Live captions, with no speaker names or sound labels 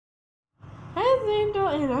is Angel,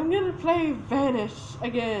 and I'm gonna play Vanish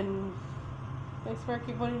again. Thanks for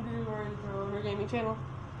keep wanting to do on your gaming channel.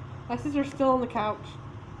 My sister's still on the couch.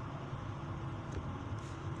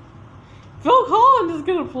 Phil Collins is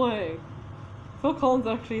gonna play. Phil Collins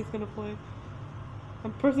actually is gonna play.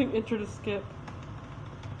 I'm pressing enter to skip.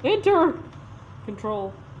 Enter!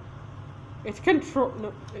 Control. It's control.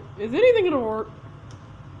 No, is anything gonna work?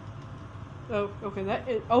 Oh, okay, that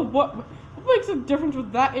is. Oh, what makes a difference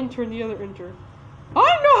with that enter and the other enter?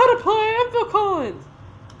 I know how to play! I'm Phil Collins!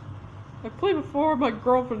 I've played before, my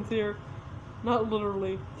girlfriend's here. Not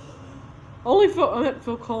literally. Only I meant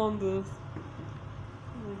Phil Collins is.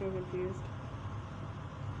 I'm confused.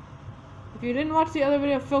 If you didn't watch the other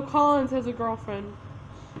video, Phil Collins has a girlfriend.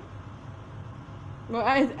 Well,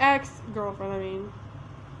 his ex-girlfriend, I mean.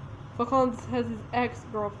 Phil Collins has his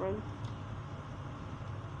ex-girlfriend.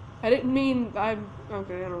 I didn't mean I'm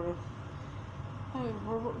okay, I don't know.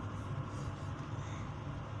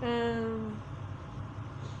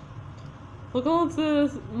 Phil Collins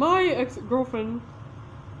says my ex-girlfriend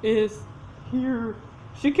is here.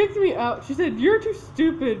 She kicked me out. She said, "You're too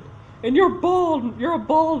stupid and you're bald. You're a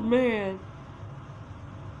bald man."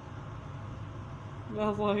 And I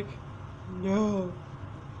was like, "No.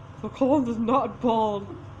 Phil Collins is not bald.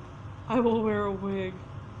 I will wear a wig."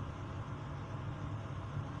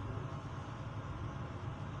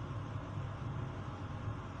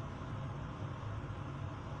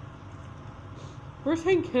 Where's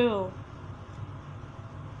Hank Hill?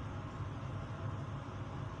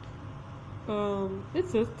 It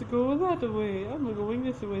says to go that way. I'm going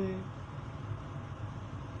this way.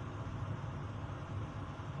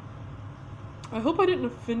 I hope I didn't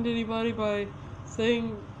offend anybody by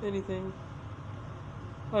saying anything.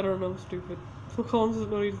 I don't know, I'm stupid. Phil Collins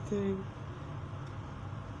doesn't know what he's saying.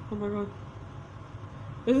 Oh my god.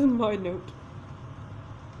 This is my note.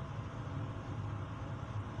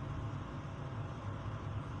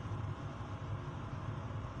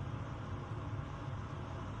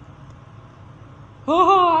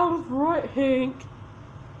 Oh, I was right, Hank.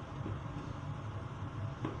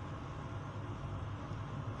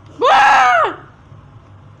 Ah!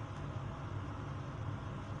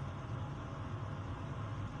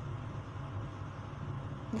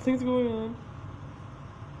 Nothing's going on.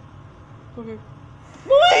 Okay. I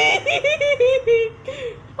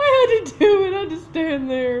had to do it. I had to stand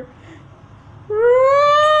there.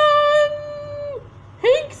 Run!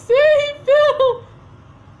 Hank, save Phil!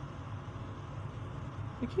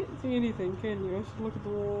 You can't see anything, can you? I should look at the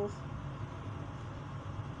walls.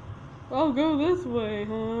 I'll go this way,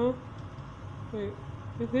 huh? Wait,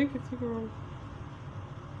 I think it's wrong.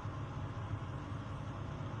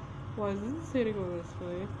 Why does it say to go this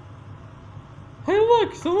way? Hey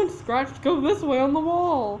look! Someone scratched "go this way" on the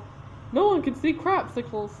wall! No one can see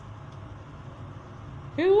crapsicles.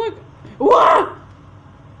 Hey look! What?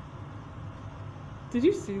 Did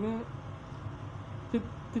you see that?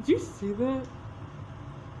 Did you see that?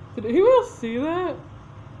 Did anyone else see that?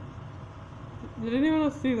 Did anyone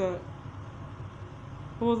else see that?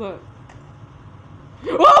 What was that?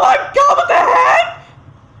 Oh my god, what the heck?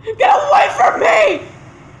 Get away from me!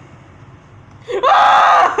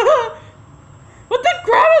 Ah! What the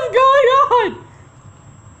crap is going on?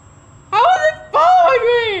 How is it following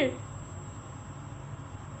me?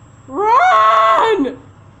 Run!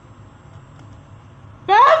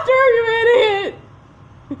 Faster, you idiot!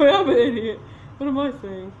 Wait, I'm an idiot. What am I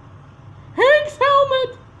saying? Hank's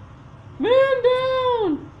helmet! Man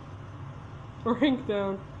down! Or Hank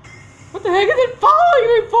down. What the heck is it following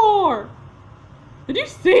me for? Did you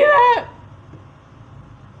see that?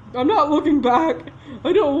 I'm not looking back.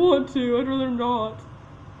 I don't want to. I'd rather not.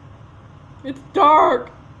 It's dark.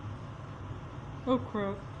 Oh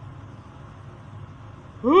crap.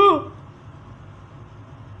 Ah!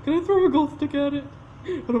 Can I throw a gold stick at it?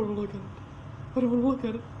 I don't want to look at it. I don't want to look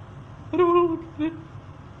at it. I don't want to look at it.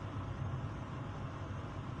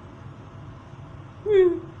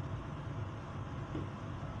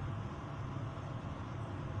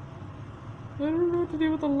 I don't know what to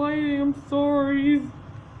do with the lighting. I'm sorry.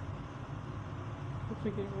 It's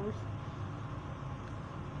making it worse.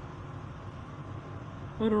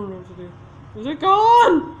 I don't know what to do. Is it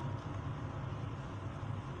gone?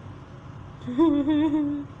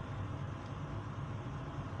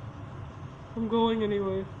 I'm going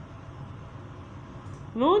anyway.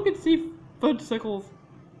 No one can see fudgesicles.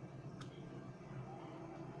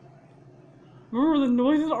 Remember, the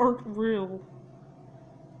noises aren't real.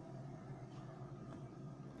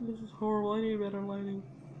 This is horrible. I need better lighting.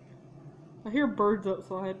 I hear birds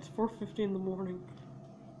outside. It's 4:50 in the morning.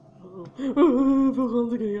 Uh-oh. Phil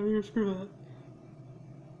Collins getting out of here. Screw that.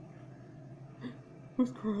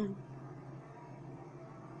 Who's crying?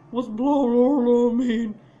 What's blah blah blah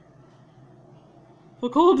mean? Phil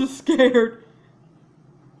Collins is scared.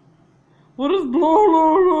 What does blah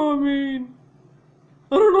blah blah mean?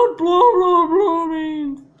 I don't know what blah blah blah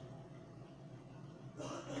means.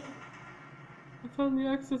 I found the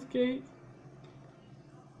access gate.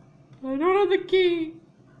 I don't have the key.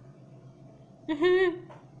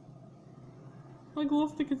 My glow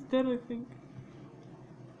stick is dead, I think.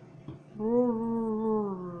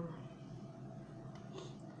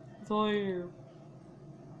 That's all I hear.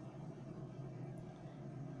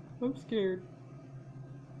 I'm scared.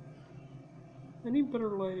 I need better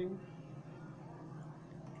lighting.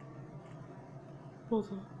 What's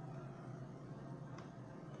that?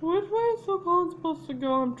 Which way is Phil Collins supposed to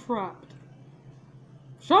go? I'm trapped.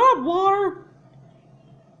 Shut up, water!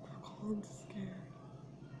 Phil Collins is scared.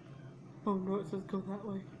 Oh no, it says go that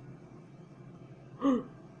way.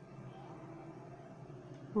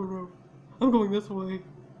 Oh no. I'm going this way.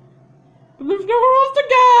 But there's nowhere else to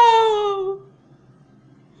go!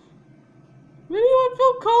 What do you want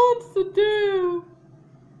Phil Collins to do?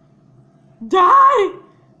 Die! I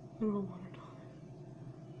don't want to die.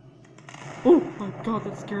 Oh my god,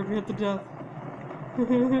 that scared me to death.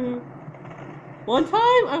 One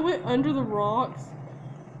time I went under the rocks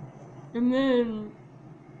and then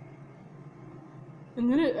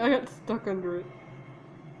I got stuck under it.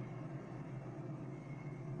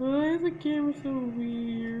 Why is the camera so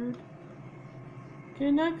weird?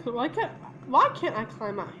 Why can't I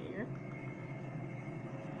climb out here?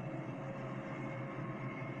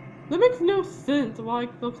 That makes no sense why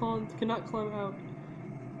Phil Collins cannot climb out.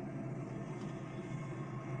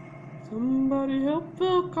 Somebody help,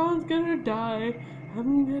 Phil Collins gonna die.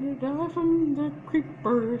 I'm gonna die from the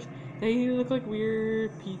creepers. They look like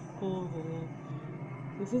weird people.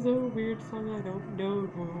 This is a weird song I don't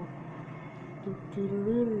know.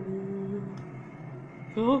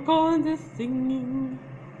 Phil Collins is singing.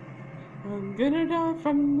 I'm gonna die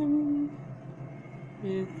from them.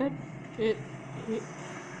 Is that it?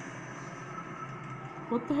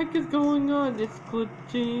 What the heck is going on? It's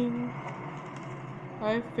glitching.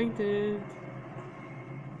 I fainted.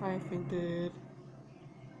 I fainted.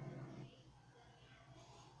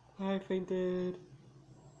 I fainted.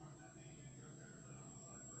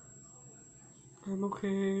 I'm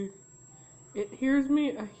okay. It hears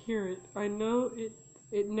me, I hear it. I know it.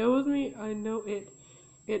 It knows me, I know it.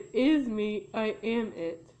 It is me, I am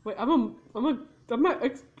it. Wait, I'm a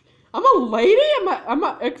lady? I'm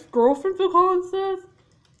a ex-girlfriend, Phil Collins says?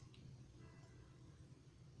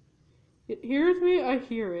 It hears me, I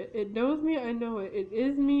hear it. It knows me, I know it. It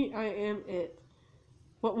is me, I am it.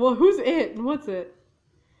 Well, who's it and what's it?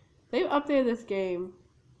 They've updated this game.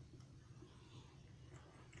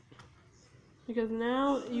 Because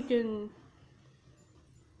now you can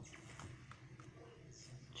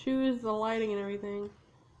choose the lighting and everything.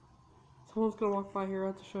 Someone's gonna walk by here, I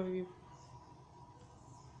have to show you.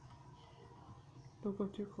 Don't go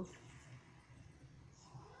too close.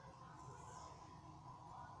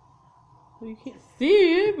 Well, you can't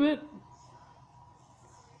see it, but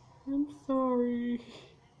I'm sorry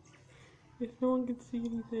if no one can see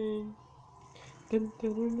anything. Dun,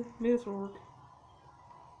 dun, dun, may this work.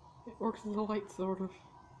 It works as a light, sort of.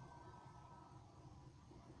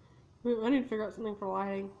 Wait, I need to figure out something for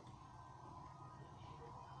lighting.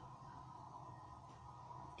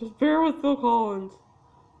 Just bear with Phil Collins.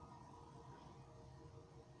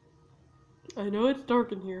 I know it's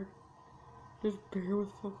dark in here. Just bear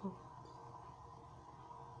with Phil Collins.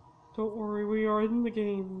 Don't worry, we are in the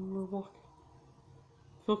game. We're walking.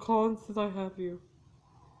 Phil Collins says I have you.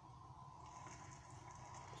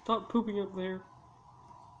 Stop pooping up there.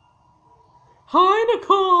 Hi,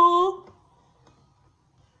 Nicole!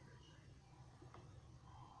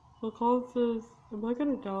 Phil Collins says, am I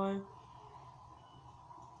gonna die?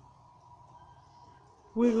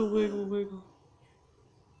 Wiggle, wiggle, wiggle.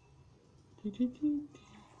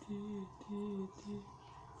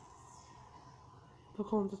 Phil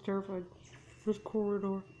Collins is terrified. This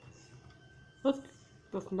corridor.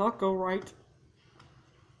 Let's not go right.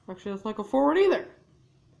 Actually, let's not go forward either.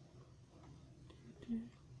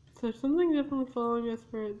 So there's something different with following my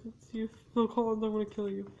spirit. Let's see if Phil Collins, I'm gonna kill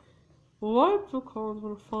you. Well, why would Phil Collins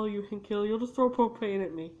want to follow you and kill you? You'll just throw propane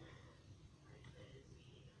at me.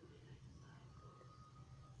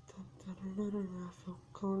 Phil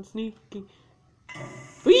Collins sneaking.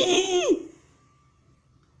 Whee!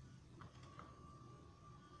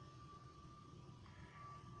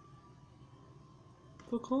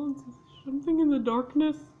 Phil Collins, is something in the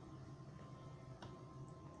darkness?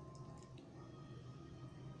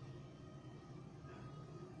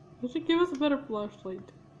 They should give us a better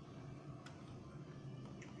flashlight.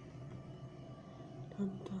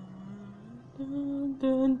 Dun dun dun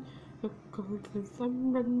dun. Of course,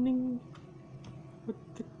 I'm running. What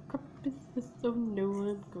the crap is this? Oh no,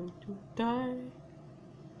 I'm going to die.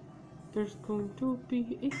 There's going to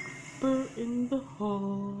be a creeper in the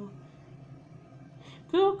hall.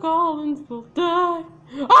 Phil Collins will die.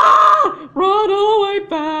 Ah! Run away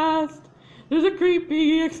fast! There's a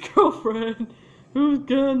creepy ex-girlfriend who's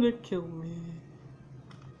gonna kill me.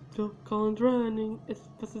 Phil Collins running as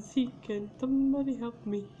fast as he can. Somebody help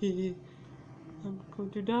me. I'm going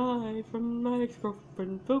to die from my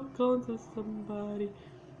ex-girlfriend. Phil Collins is somebody.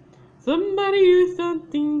 Somebody use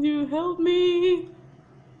something to help me.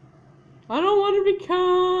 I don't want to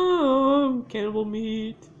become cannibal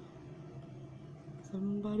meat.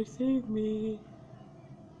 Somebody save me,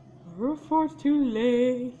 or before it's too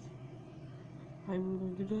late, I'm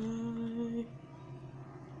going to die.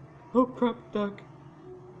 Oh crap, duck.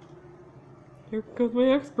 Here goes my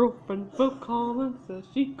ex-girlfriend, Phil Collins, says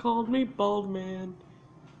she called me bald man.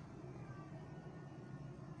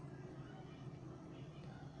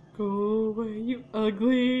 Go away, you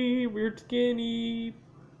ugly, weird skinny,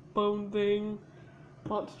 bone thing.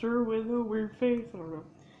 Monster with a weird face, I don't know.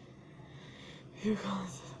 Phil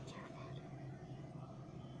Collins says I'm terrified.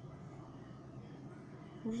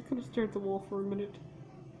 I'm just gonna stare at the wall for a minute.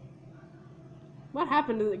 What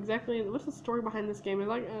happened is exactly, what's the story behind this game? Is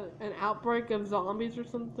like an outbreak of zombies or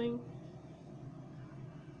something?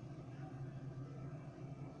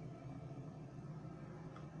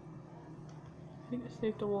 I think I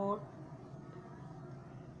saved a wallet.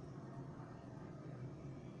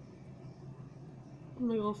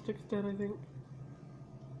 My glow stick's dead, I think.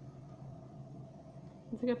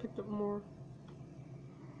 I think I picked up more.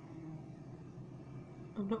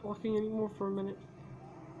 I'm not walking anymore for a minute.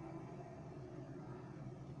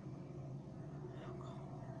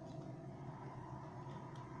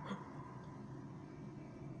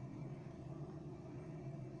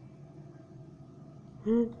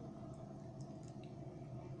 Don't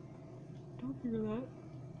hear that.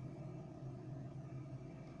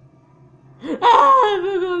 Ah!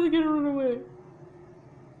 I'm gonna run away.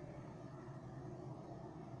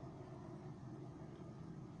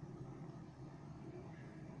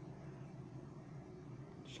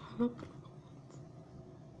 Shut up.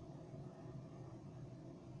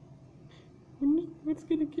 What's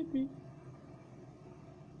gonna get me?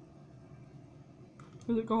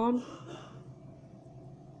 Is it gone?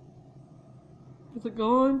 Is it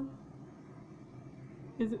gone?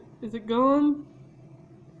 Is it gone?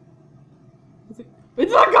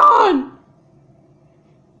 It's not gone!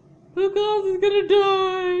 Phil Collins is gonna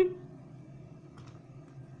die!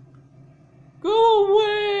 Go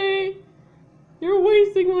away! You're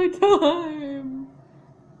wasting my time!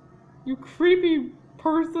 You creepy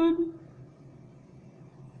person!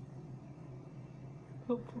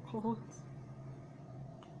 Help Phil Collins.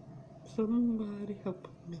 Somebody help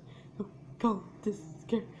me. Phil Collins is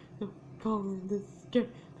scared. Phil Collins is scared.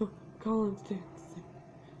 Phil Collins dancing.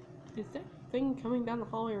 Is that thing coming down the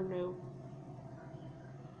hallway or no?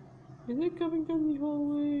 Is it coming down the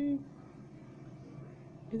hallway?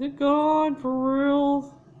 Is it gone for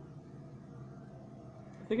reals?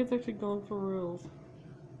 I think it's actually gone for reals.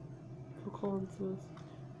 Phil Collins says.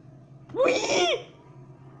 Wee!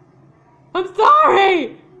 I'm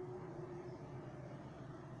sorry!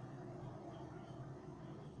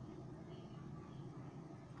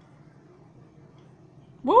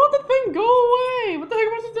 Why won't the thing go away? What the heck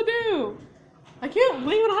am I supposed to do? I can't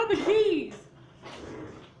leave when I have the keys.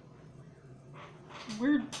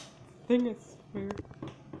 Weird thing is weird.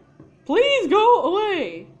 Please go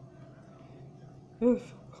away. Ugh.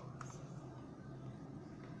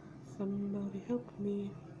 Somebody help me.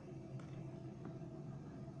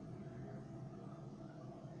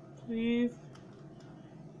 Please.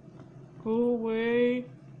 Go away.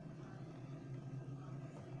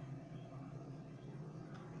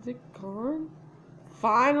 Is it gone?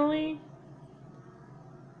 Finally?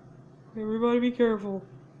 Everybody be careful.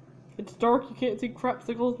 It's dark, you can't see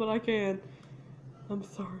crapsicles, but I can. I'm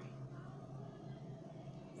sorry.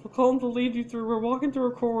 So Collins will lead you through. We're walking through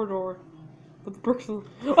a corridor. With the bricks and...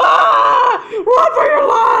 Ah! Run for your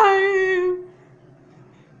life!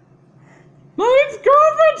 My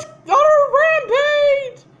ex-girlfriend's on a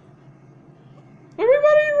rampage!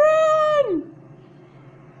 Everybody run!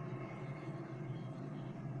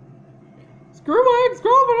 Screw my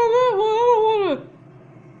ex-girlfriend on that one, I don't wanna...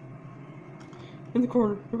 In the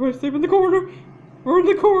corner. Everybody stay in the corner! We're in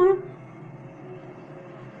the corner!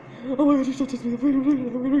 Oh my god, you still touching me.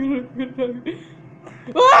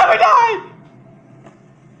 Ah, we died!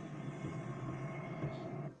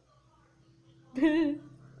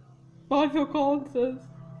 Bye, Phil Collins says.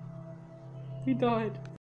 He died.